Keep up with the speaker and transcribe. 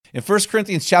In 1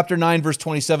 Corinthians chapter 9, verse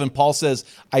 27, Paul says,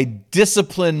 I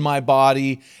discipline my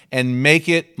body and make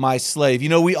it my slave. You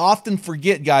know, we often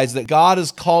forget, guys, that God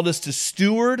has called us to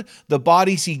steward the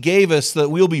bodies he gave us so that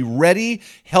we'll be ready,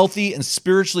 healthy, and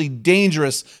spiritually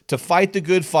dangerous to fight the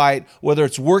good fight, whether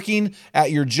it's working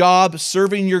at your job,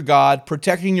 serving your God,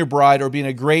 protecting your bride, or being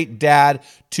a great dad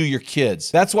to your kids.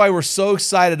 That's why we're so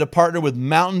excited to partner with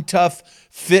Mountain Tough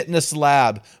Fitness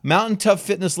Lab. Mountain Tough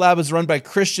Fitness Lab is run by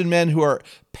Christian men who are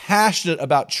passionate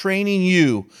about training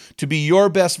you to be your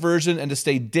best version and to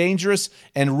stay dangerous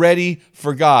and ready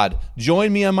for God.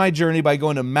 Join me on my journey by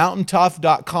going to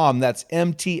mountaintough.com. That's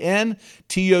MTNTOUGH,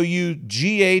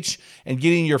 and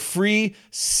getting your free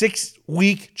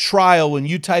 6-week trial when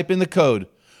you type in the code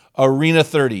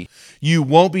ARENA30. You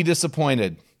won't be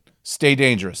disappointed. Stay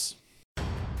dangerous.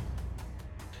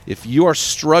 If you are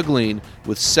struggling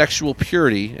with sexual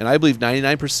purity, and I believe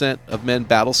 99% of men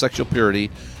battle sexual purity,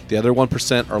 the other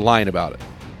 1% are lying about it.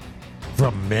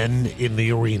 From Men in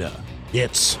the Arena,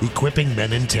 it's Equipping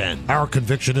Men in 10. Our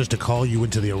conviction is to call you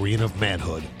into the arena of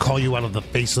manhood, call you out of the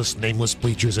faceless, nameless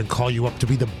bleachers, and call you up to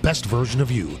be the best version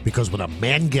of you. Because when a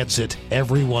man gets it,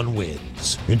 everyone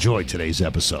wins. Enjoy today's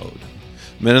episode.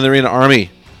 Men in the Arena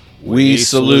Army, we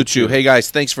salute you. Hey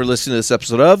guys, thanks for listening to this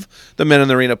episode of the Men in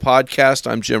the Arena podcast.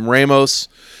 I'm Jim Ramos.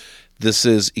 This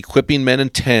is Equipping Men in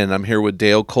 10. I'm here with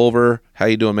Dale Culver. How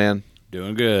you doing, man?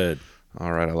 Doing good.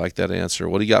 All right, I like that answer.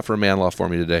 What do you got for a man law for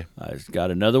me today? I've got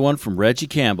another one from Reggie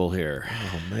Campbell here.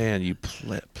 Oh, man, you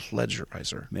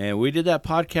plagiarizer. Man, we did that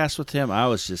podcast with him. I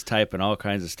was just typing all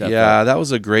kinds of stuff. Yeah, that was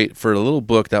for a little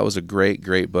book, that was a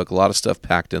great book. A lot of stuff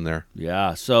packed in there.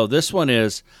 Yeah, so this one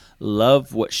is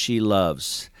Love What She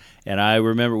Loves. And I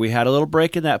remember we had a little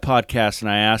break in that podcast, and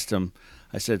I asked him,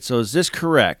 I said, so is this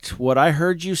correct? What I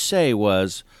heard you say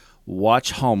was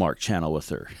watch Hallmark Channel with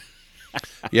her.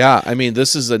 Yeah, I mean,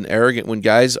 this is an arrogant, when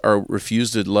guys are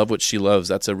refused to love what she loves,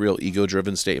 that's a real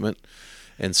ego-driven statement.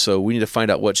 And so we need to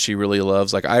find out what she really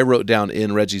loves. Like I wrote down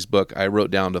in Reggie's book, I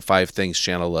wrote down the 5 things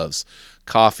Shanna loves: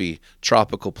 coffee,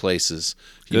 tropical places,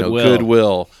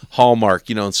 Goodwill, Hallmark,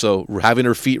 and so having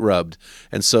her feet rubbed.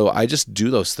 And so I just do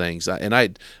those things. And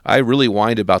I really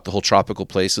whined about the whole tropical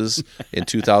places in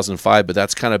 2005, but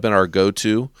that's kind of been our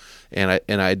go-to. And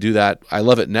I do that. I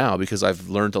love it now because I've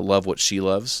learned to love what she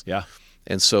loves. Yeah.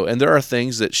 And there are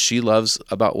things that she loves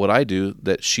about what I do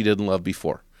that she didn't love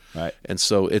before. Right. And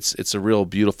so it's a real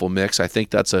beautiful mix. I think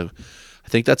that's a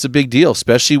big deal,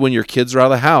 especially when your kids are out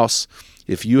of the house.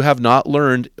 If you have not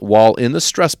learned while in the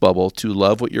stress bubble to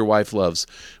love what your wife loves,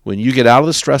 when you get out of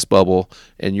the stress bubble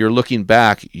and you're looking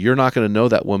back, you're not going to know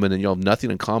that woman and you'll have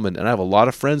nothing in common. And I have a lot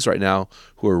of friends right now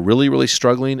who are really, really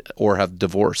struggling or have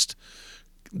divorced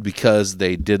because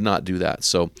they did not do that.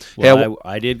 So,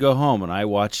 I did go home and I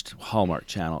watched Hallmark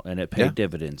Channel, and it paid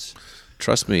dividends.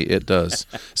 Trust me, it does.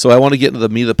 So I want to get into the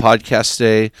meat of the podcast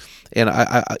today. And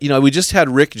we just had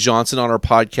Rick Johnson on our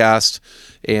podcast,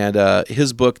 and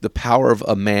his book, The Power of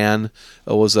a Man,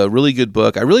 was a really good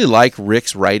book. I really like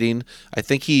Rick's writing. I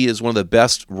think he is one of the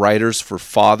best writers for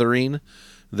fathering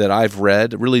that I've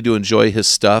read. Really do enjoy his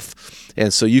stuff.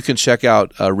 And so you can check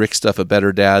out Rick's stuff at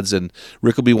Better Dads. And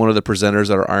Rick will be one of the presenters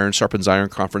at our Iron Sharpens Iron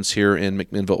conference here in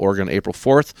McMinnville, Oregon, April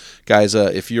 4th. Guys,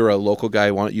 if you're a local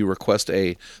guy, why don't you request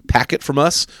a packet from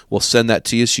us? We'll send that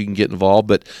to you so you can get involved.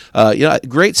 But,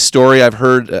 great story I've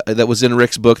heard that was in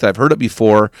Rick's book that I've heard it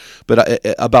before, but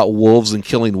about wolves and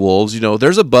killing wolves.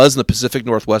 There's a buzz in the Pacific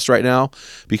Northwest right now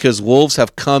because wolves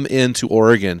have come into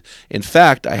Oregon. In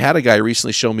fact, I had a guy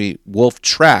recently show me wolf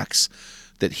tracks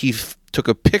that he took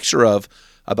a picture of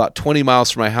about 20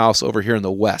 miles from my house over here in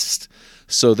the west.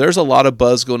 So there's a lot of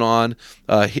buzz going on.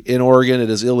 In Oregon, it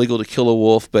is illegal to kill a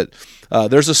wolf, but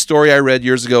there's a story I read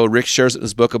years ago, Rick shares it in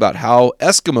his book, about how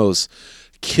Eskimos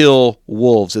kill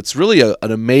wolves. It's really an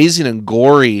amazing and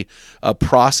gory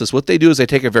process. What they do is they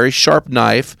take a very sharp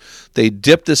knife, they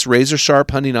dip this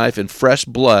razor-sharp hunting knife in fresh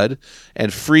blood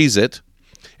and freeze it,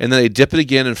 and then they dip it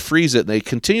again and freeze it, and they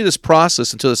continue this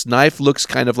process until this knife looks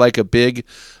kind of like a big,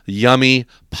 yummy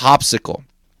popsicle.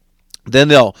 Then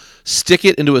they'll stick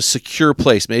it into a secure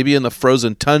place, maybe in the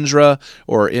frozen tundra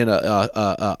or in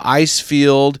a ice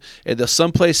field, and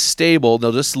someplace stable.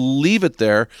 They'll just leave it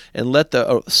there and let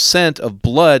the scent of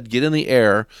blood get in the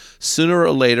air. Sooner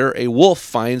or later, a wolf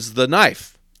finds the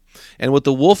knife. And what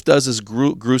the wolf does is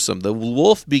gruesome. The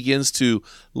wolf begins to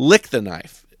lick the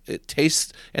knife. it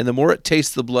tastes, and the more it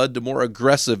tastes the blood, the more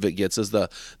aggressive it gets. As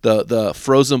the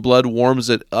frozen blood warms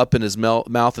it up in his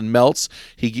mouth and melts,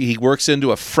 he works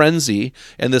into a frenzy,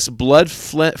 and this blood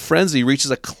frenzy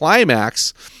reaches a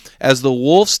climax as the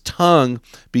wolf's tongue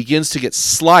begins to get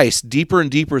sliced deeper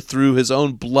and deeper through his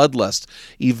own bloodlust.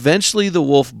 Eventually, the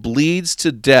wolf bleeds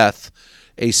to death,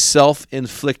 a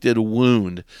self-inflicted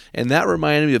wound. And that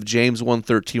reminded me of James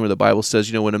 1:13, where the Bible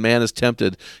says, when a man is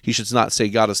tempted, he should not say,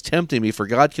 God is tempting me, for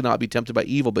God cannot be tempted by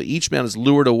evil, but each man is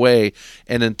lured away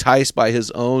and enticed by his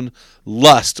own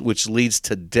lust, which leads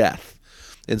to death.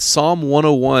 In Psalm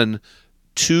 101,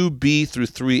 2b through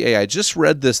 3a. I just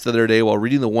read this the other day while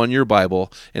reading the one-year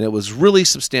Bible, and it was really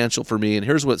substantial for me. And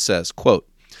here's what it says, quote,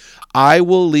 I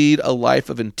will lead a life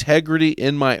of integrity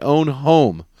in my own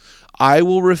home. I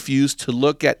will refuse to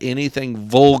look at anything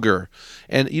vulgar.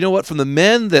 And you know what? From the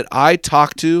men that I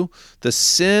talk to, the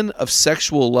sin of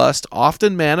sexual lust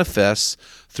often manifests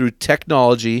through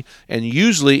technology and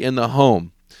usually in the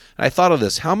home. And I thought of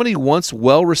this. How many once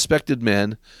well-respected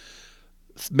men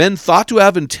thought to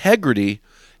have integrity,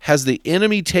 has the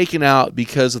enemy taken out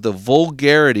because of the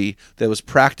vulgarity that was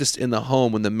practiced in the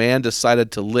home when the man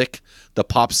decided to lick the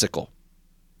popsicle?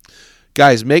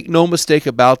 Guys, make no mistake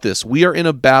about this. We are in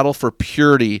a battle for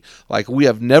purity like we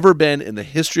have never been in the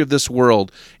history of this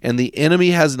world, and the enemy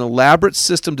has an elaborate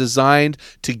system designed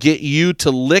to get you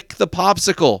to lick the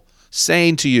popsicle,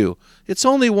 saying to you, it's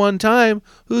only one time,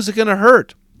 who's it going to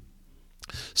hurt?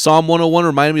 Psalm 101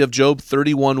 reminded me of Job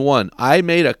 31:1. I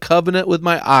made a covenant with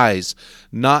my eyes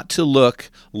not to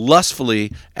look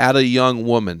lustfully at a young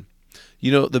woman.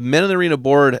 The Men in the Arena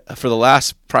board for the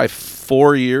last probably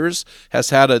 4 years has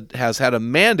had a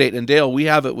mandate, and Dale, we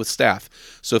have it with staff.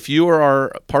 So if you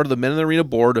are part of the Men in the Arena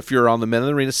board, if you're on the Men in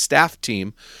the Arena staff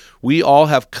team, we all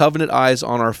have Covenant Eyes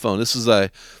on our phone. This is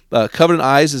Covenant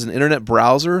Eyes is an internet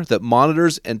browser that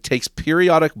monitors and takes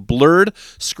periodic blurred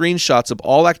screenshots of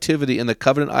all activity in the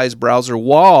Covenant Eyes browser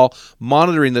while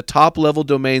monitoring the top-level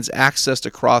domains accessed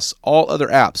across all other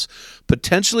apps.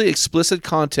 Potentially explicit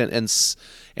content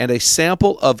and a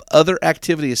sample of other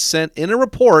activity is sent in a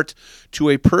report to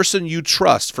a person you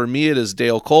trust. For me, it is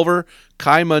Dale Culver,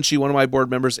 Kai Munchie, one of my board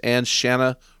members, and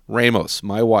Shanna Ramos,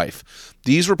 my wife.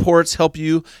 These reports help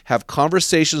you have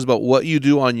conversations about what you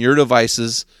do on your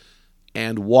devices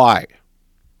and why.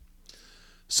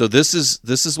 So this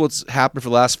is what's happened for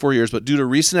the last 4 years. But due to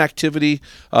recent activity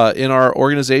in our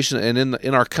organization and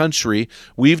in our country,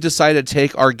 we've decided to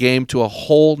take our game to a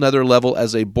whole nother level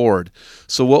as a board.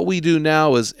 So what we do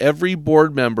now is every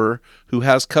board member who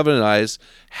has Covenant Eyes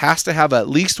has to have at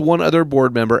least one other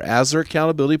board member as their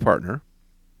accountability partner.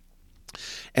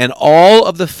 And all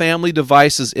of the family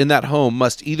devices in that home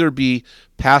must either be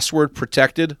password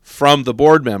protected from the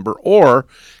board member or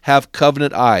have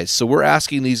Covenant Eyes. So we're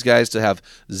asking these guys to have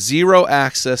zero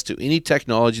access to any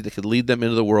technology that could lead them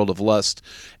into the world of lust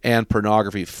and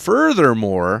pornography.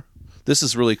 Furthermore, this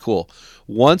is really cool.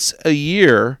 Once a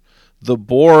year, the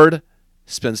board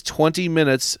spends 20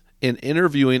 minutes in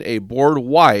interviewing a board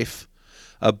wife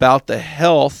about the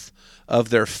health of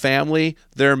their family,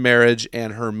 their marriage,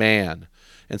 and her man.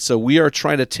 And so we are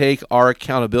trying to take our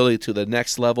accountability to the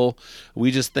next level.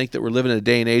 We just think that we're living in a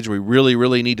day and age where we really,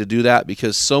 really need to do that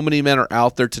because so many men are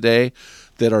out there today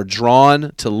that are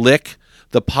drawn to lick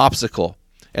the popsicle.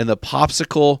 And the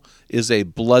popsicle is a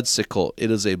bloodsicle.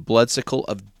 It is a bloodsicle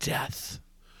of death.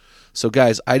 So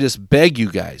guys, I just beg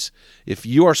you guys, if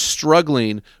you are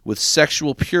struggling with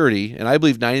sexual purity, and I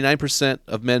believe 99%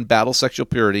 of men battle sexual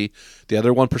purity, the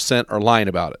other 1% are lying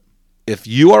about it. If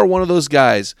you are one of those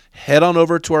guys, head on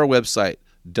over to our website,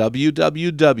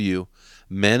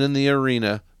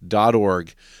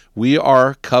 www.meninthearena.org. We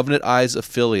are Covenant Eyes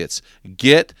affiliates.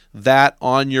 Get that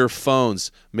on your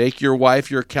phones. Make your wife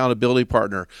your accountability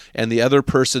partner, and the other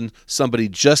person somebody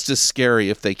just as scary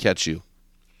if they catch you.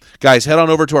 Guys, head on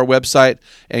over to our website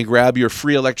and grab your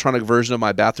free electronic version of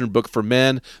my bathroom book for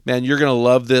men. Man, you're going to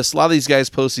love this. A lot of these guys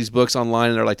post these books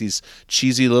online, and they're like these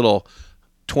cheesy little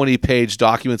 20-page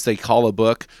documents they call a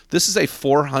book. This is a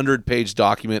 400-page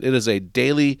document. It is a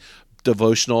daily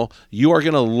devotional. You are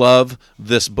going to love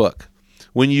this book.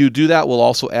 When you do that, we'll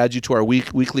also add you to our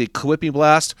weekly equipping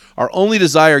blast. Our only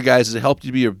desire, guys, is to help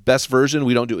you be your best version.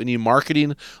 We don't do any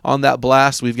marketing on that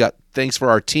blast. We've got things for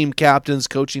our team captains,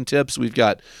 coaching tips. We've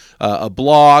got a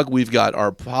blog. We've got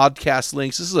our podcast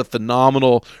links. This is a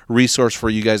phenomenal resource for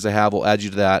you guys to have. We'll add you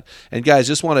to that. And guys,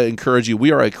 just want to encourage you.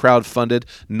 We are a crowd-funded,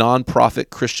 nonprofit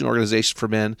Christian organization for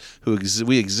men who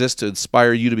we exist to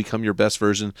inspire you to become your best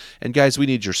version. And guys, we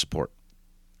need your support.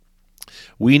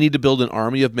 We need to build an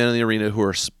army of men in the arena who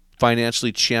are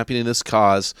financially championing this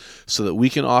cause so that we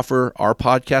can offer our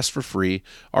podcast for free,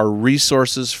 our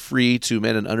resources free to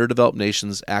men in underdeveloped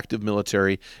nations, active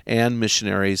military, and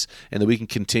missionaries, and that we can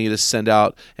continue to send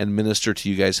out and minister to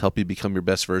you guys, help you become your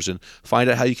best version. Find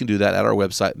out how you can do that at our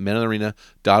website,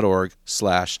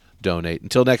 meninthearena.org/donate.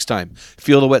 Until next time,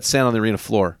 feel the wet sand on the arena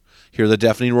floor. Hear the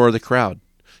deafening roar of the crowd.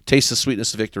 Taste the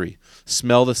sweetness of victory.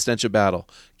 Smell the stench of battle.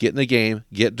 Get in the game.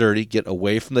 Get dirty. Get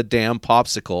away from the damn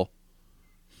popsicle.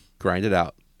 Grind it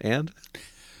out. And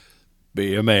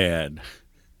be a man.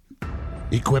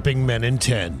 Equipping Men in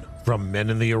 10 from Men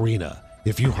in the Arena.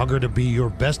 If you hunger to be your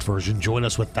best version, join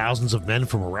us with thousands of men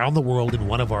from around the world in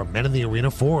one of our Men in the Arena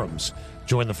forums.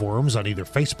 Join the forums on either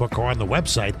Facebook or on the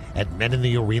website at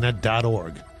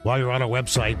meninthearena.org. While you're on our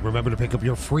website, remember to pick up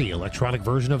your free electronic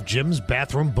version of Jim's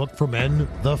bathroom book for men,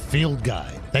 The Field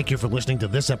Guide. Thank you for listening to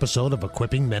this episode of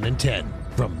Equipping Men in 10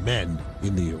 from Men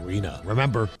in the Arena.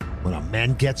 Remember, when a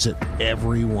man gets it,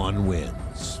 everyone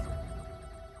wins.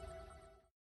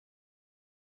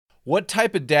 What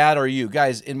type of dad are you?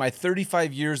 Guys, in my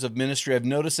 35 years of ministry, I've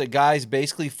noticed that guys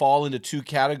basically fall into two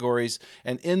categories.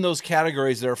 And in those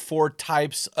categories, there are 4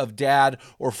 types of dad,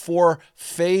 or 4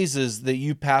 phases that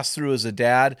you pass through as a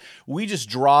dad. We just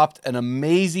dropped an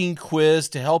amazing quiz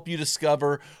to help you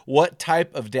discover what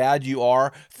type of dad you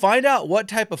are. Find out what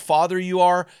type of father you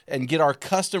are and get our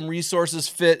custom resources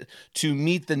fit to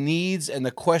meet the needs and the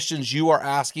questions you are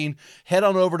asking. Head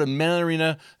on over to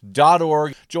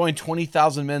meninthearena.org. Join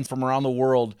 20,000 men from around the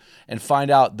world and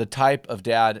find out the type of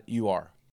dad you are.